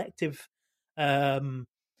collective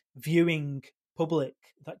viewing public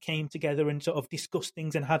that came together and sort of discussed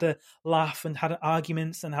things and had a laugh and had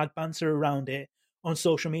arguments and had banter around it on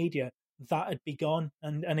social media, that had be gone.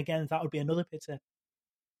 And again, that would be another pity.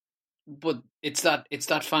 But it's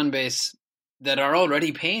that fan base that are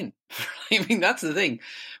already paying. I mean, that's the thing.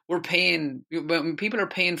 We're paying, when people are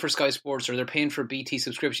paying for Sky Sports or they're paying for a BT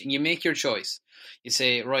subscription, you make your choice. You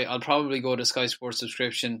say, right, I'll probably go to Sky Sports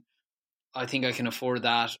subscription. I think I can afford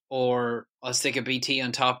that, or I'll stick a BT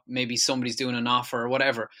on top. Maybe somebody's doing an offer or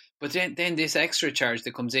whatever. But then this extra charge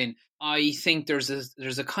that comes in, I think there's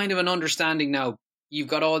a kind of an understanding now. You've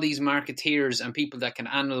got all these marketeers and people that can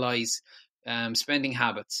analyze spending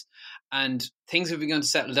habits, and things have begun to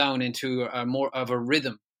settle down into a more of a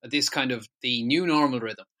rhythm, this kind of the new normal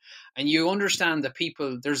rhythm. And you understand that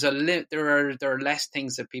people, there are less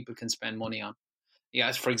things that people can spend money on. Yeah,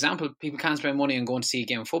 for example, people can't spend money on going to see a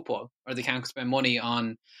game of football, or they can't spend money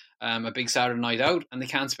on a big Saturday night out, and they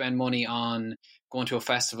can't spend money on going to a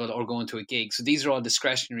festival or going to a gig. So these are all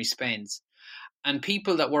discretionary spends. And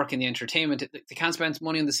people that work in the entertainment, they can't spend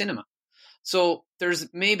money on the cinema. So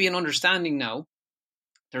there's maybe an understanding now,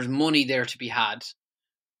 there's money there to be had,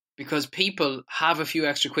 because people have a few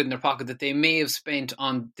extra quid in their pocket that they may have spent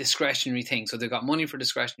on discretionary things. So they've got money for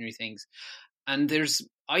discretionary things. And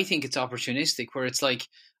I think it's opportunistic, where it's like,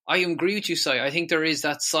 I agree with you, Si. I think there is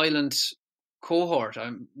that silent cohort,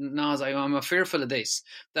 I'm fearful of this,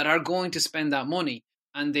 that are going to spend that money,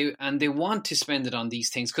 and they want to spend it on these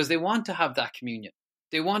things because they want to have that communion.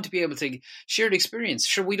 They want to be able to share the experience.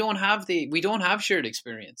 Sure, we don't have shared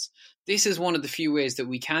experience. This is one of the few ways that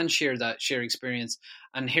we can share that shared experience.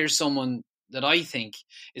 And here's someone that I think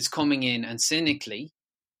is coming in and cynically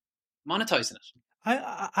monetizing it.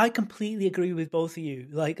 I completely agree with both of you.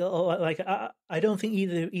 I don't think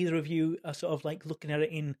either of you are sort of like looking at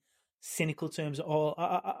it in cynical terms at all.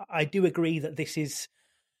 I do agree that this is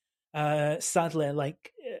sadly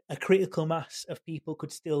like a critical mass of people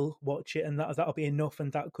could still watch it, and that'll be enough,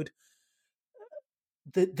 and that could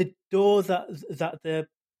the door that the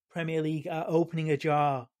Premier League are opening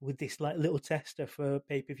ajar with this like little tester for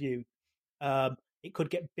pay-per-view. It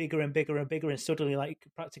could get bigger and bigger and bigger, and suddenly, like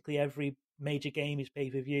practically every major game is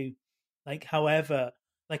pay-per-view. However,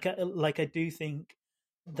 I do think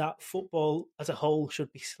that football as a whole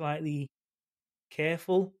should be slightly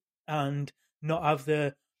careful and not have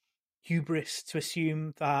the hubris to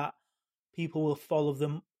assume that people will follow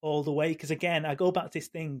them all the way. Because again, I go back to this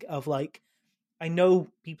thing of like, I know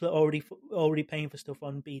people are already paying for stuff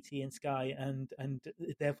on BT and Sky, and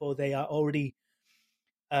therefore they are already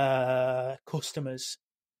customers,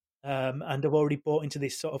 and have already bought into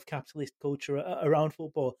this sort of capitalist culture around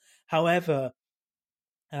football. However,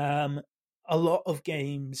 a lot of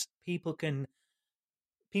games people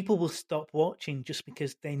will stop watching just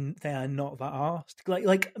because they are not that arsed.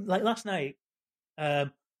 Like last night,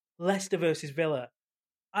 Leicester versus Villa.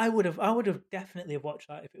 I would have definitely have watched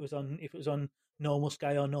that if it was on normal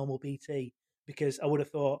Sky or normal BT, because I would have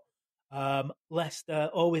thought Leicester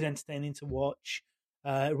always entertaining to watch.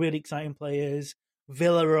 Really exciting players.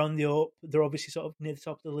 Villa are on the up. They're obviously sort of near the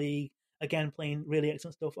top of the league. Again, playing really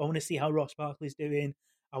excellent stuff. I want to see how Ross Barkley's doing.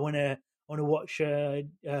 I want to want to watch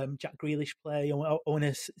Jack Grealish play. I want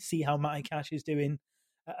to see how Matty Cash is doing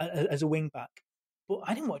as a wing back. But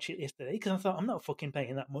I didn't watch it yesterday because I thought I'm not fucking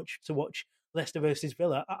paying that much to watch Leicester versus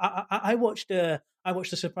Villa. I watched The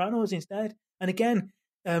Sopranos instead, and again,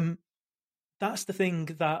 that's the thing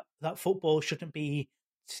that football shouldn't be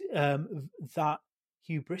that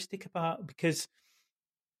hubristic about, because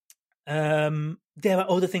there are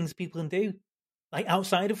other things people can do, like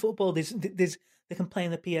outside of football. They can play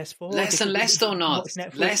on the PS4. Less and less, though, not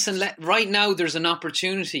less and less. Right now, there's an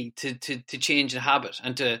opportunity to change the habit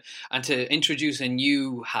and to introduce a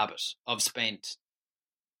new habit of spend.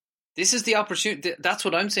 This is the opportunity. That's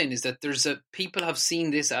what I'm saying, is that people have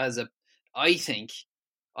seen this as I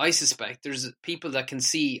suspect there's people that can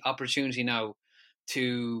see opportunity now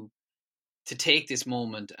to take this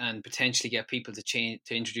moment and potentially get people to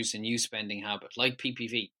introduce a new spending habit like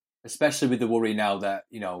PPV. Especially with the worry now that,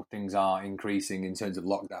 things are increasing in terms of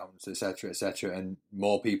lockdowns, etc., and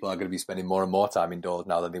more people are going to be spending more and more time indoors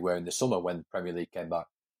now than they were in the summer when the Premier League came back.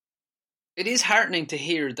 It is heartening to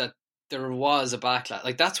hear that there was a backlash.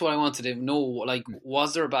 Like, that's what I wanted to know. Like,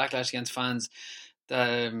 was there a backlash against fans?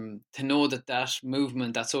 To know that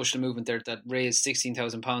movement, that social movement there that raised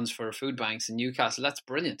 £16,000 for food banks in Newcastle, that's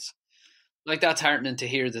brilliant. Like, that's heartening to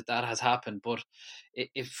hear that has happened. But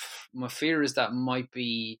if my fear is that might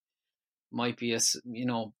be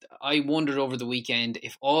I wondered over the weekend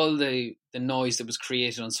if all the noise that was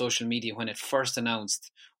created on social media when it first announced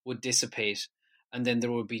would dissipate, and then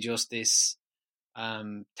there would be just this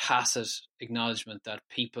tacit acknowledgement that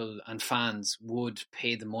people and fans would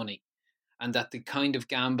pay the money, and that the kind of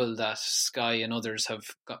gamble that Sky and others have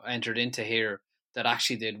entered into here, that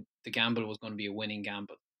actually the gamble was going to be a winning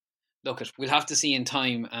gamble. Look, we'll have to see in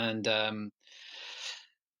time, and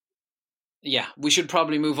we should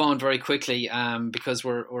probably move on very quickly because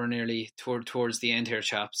we're nearly towards the end here,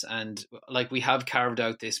 chaps. And like, we have carved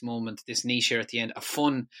out this moment, this niche here at the end, a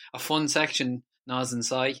fun section, Naz and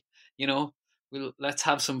Sai. Let's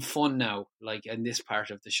have some fun now, like in this part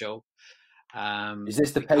of the show. Is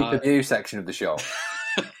this the pay-per-view section of the show?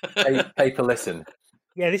 pay per listen.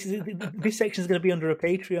 Yeah, this section is going to be under a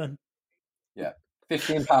Patreon. Yeah,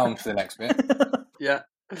 £15 for the next bit. Yeah.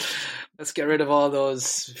 Let's get rid of all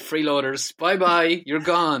those freeloaders. Bye-bye. You're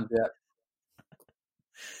gone. Yeah.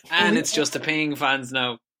 And it's just the paying fans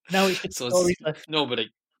now. Now it's just stories left. Nobody.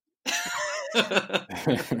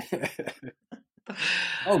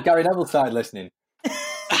 Oh, Gary Neville's side listening.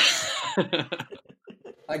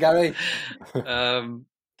 Hi, Gary.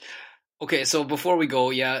 Okay, so before we go,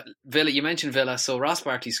 Villa. You mentioned Villa. So Ross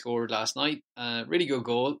Barkley scored last night. Really good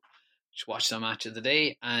goal. Just watched the match of the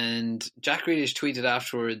day, and Jack Grealish tweeted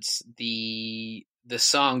afterwards the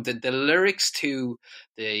song, the lyrics to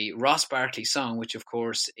the Ross Barkley song, which of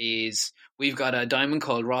course is "We've Got a Diamond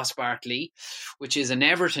Called Ross Barkley," which is an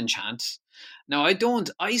Everton chant. Now,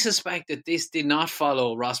 I suspect that this did not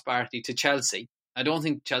follow Ross Barkley to Chelsea. I don't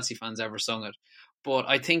think Chelsea fans ever sung it, but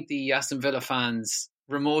I think the Aston Villa fans,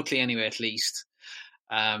 remotely anyway at least,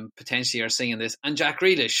 potentially are singing this, and Jack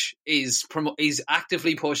Grealish is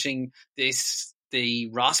actively pushing the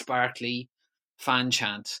Ross Barkley fan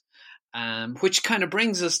chant, which kind of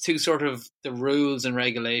brings us to sort of the rules and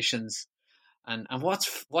regulations, and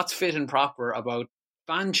what's fit and proper about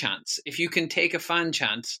fan chants. If you can take a fan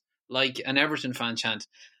chant like an Everton fan chant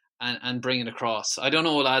and bring it across, I don't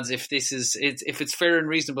know, lads, if it's fair and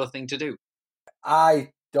reasonable thing to do. I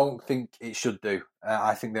don't think it should do.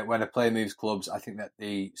 I think that when a player moves clubs, I think that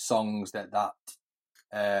the songs that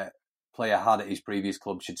player had at his previous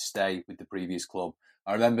club should stay with the previous club.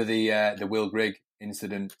 I remember the Will Grigg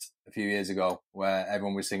incident a few years ago where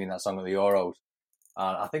everyone was singing that song at the Euros.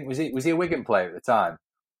 And I think was he a Wigan player at the time?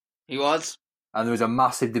 He was. And there was a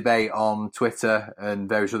massive debate on Twitter and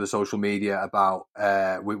various other social media about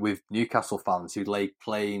with Newcastle fans who'd laid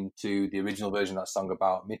claim to the original version of that song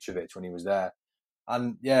about Mitrovic when he was there.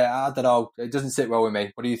 And I don't know, it doesn't sit well with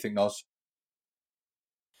me. What do you think, Noz?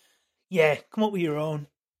 Yeah, come up with your own.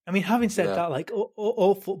 I mean, having said that, like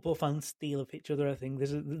all football fans steal of each other. I think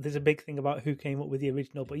there's a big thing about who came up with the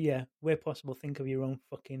original. But yeah, where possible, think of your own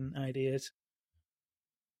fucking ideas.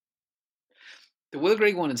 The Will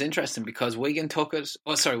Grigg one is interesting because Wigan took it.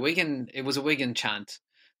 Oh, sorry, Wigan. It was a Wigan chant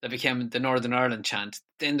that became the Northern Ireland chant.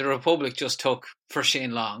 Then the Republic just took for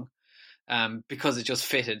Shane Long, because it just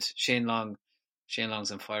fitted. Shane Long's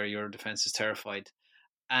on fire. Your defence is terrified.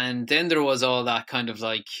 And then there was all that kind of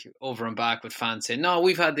like over and back with fans saying, "No,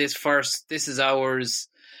 we've had this first. This is ours."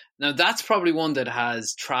 Now that's probably one that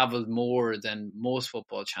has travelled more than most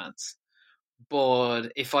football chants.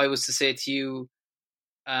 But if I was to say to you,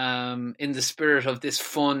 in the spirit of this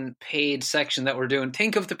fun paid section that we're doing.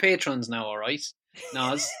 Think of the patrons now, all right?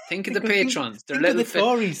 Naz, think of the patrons. They're little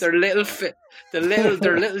Tories. They're little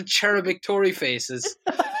cherubic Tory faces.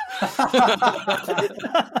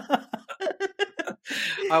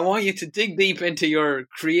 I want you to dig deep into your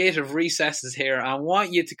creative recesses here. I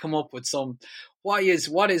want you to come up with some. What are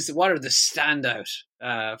the standout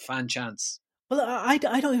fan chants? Well, I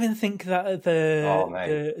don't even think that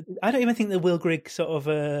I don't even think the Will Grigg sort of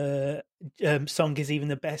song is even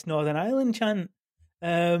the best Northern Ireland chant.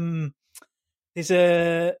 There's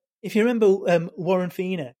if you remember Warren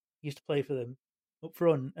Feener used to play for them up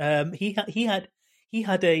front. He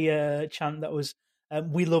had a chant that was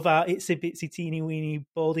 "We love our itsy bitsy teeny weeny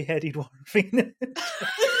baldy headed Warren Feener."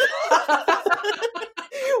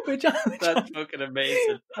 That's fucking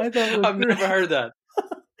amazing. I've never heard that.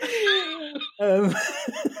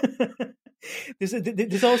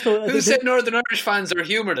 There's also who said Northern Irish fans are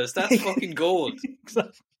humorless? That's fucking gold.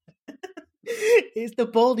 Exactly. It's the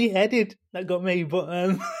baldy headed that got me,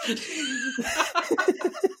 but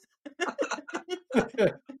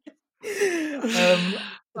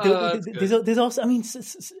there's also, I mean,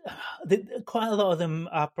 quite a lot of them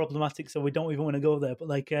are problematic, so we don't even want to go there. But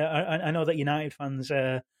like, I know that United fans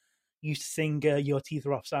used to sing "Your teeth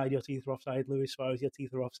are offside, your teeth are offside, Luis Suarez, your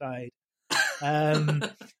teeth are offside."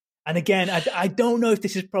 And again, I don't know if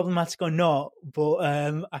this is problematic or not, but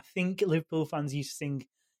I think Liverpool fans used to sing,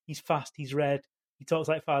 "He's fast, he's red, he talks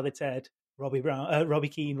like Father Ted, Robbie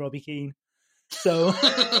Keane." So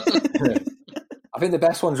I think the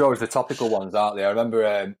best ones are always the topical ones, aren't they? I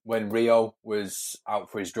remember when Rio was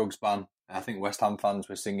out for his drugs ban, I think West Ham fans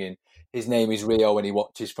were singing "His name is Rio when he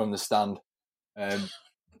watches from the stand," as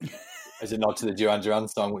a nod to the Duran Duran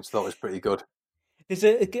song, which I thought was pretty good. There's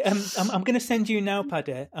I'm going to send you now,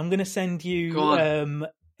 Paddy. I'm going to send you because I'm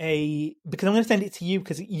going to send it to you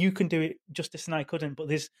because you can do it justice and I couldn't. But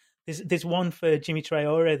there's one for Jimmy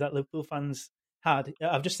Traore that Liverpool fans had.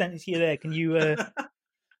 I've just sent it to you there. Can you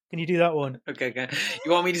do that one? Okay.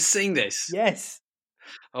 You want me to sing this? Yes.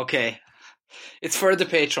 Okay. It's for the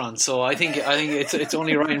Patreon, so I think it's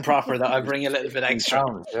only right and proper that I bring a little bit extra.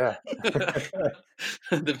 Yeah.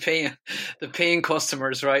 the paying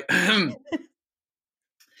customers, right?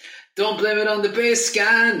 Don't blame it on the base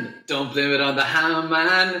scan. Don't blame it on the ham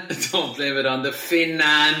man. Don't blame it on the fin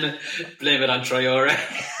man. Blame it on Traore.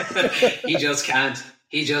 He just can't.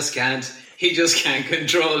 He just can't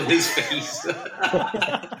control his face.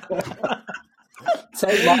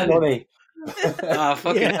 Take my money. Oh,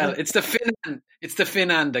 fucking hell. It's the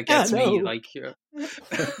Finan that gets me. Like,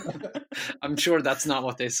 I'm sure that's not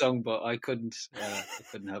what they sung, but I couldn't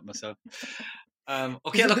help myself.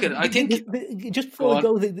 Okay, look at. I think just before we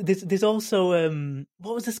go, there's also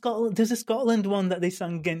what was the Scotland? There's a Scotland one that they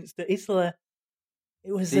sang against the Isla.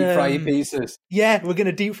 It was deep fry your pieces. Yeah, we're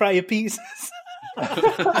gonna deep fry your pieces.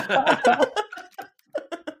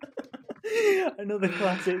 Another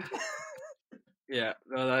classic. Yeah,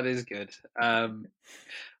 no, that is good.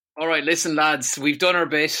 All right, listen, lads, we've done our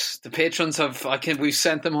bit. The patrons we've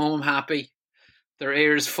sent them home happy. Their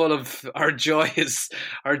ears full of our joyous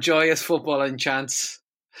footballing chants.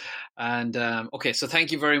 And okay, so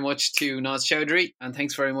thank you very much to Naz Choudry, and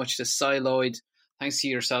thanks very much to Lloyd. Thanks to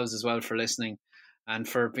yourselves as well for listening and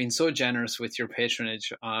for being so generous with your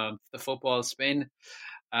patronage of the Football Spin.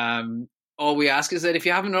 All we ask is that if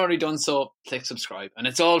you haven't already done so, click subscribe, and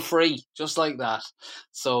it's all free, just like that.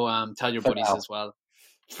 So tell your buddies as well.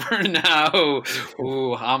 For now,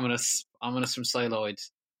 ooh, ominous from Lloyd.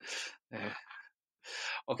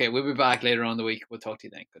 Okay, we'll be back later on in the week. We'll talk to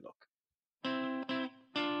you then. Good luck.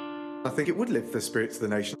 I think it would lift the spirits of the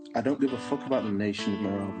nation. I don't give a fuck about the nation's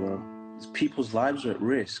morale, bro. These people's lives are at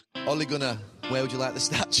risk. Ole Gunnar, where would you like the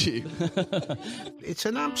statue? It's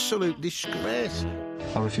an absolute disgrace.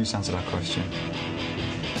 I refuse to answer that question.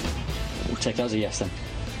 We'll take that as a yes then.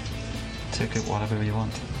 Take it whatever you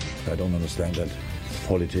want. I don't understand that.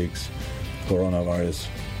 Politics, coronavirus.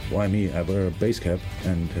 Why me? I wear a base cap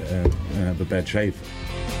and have a bad shave.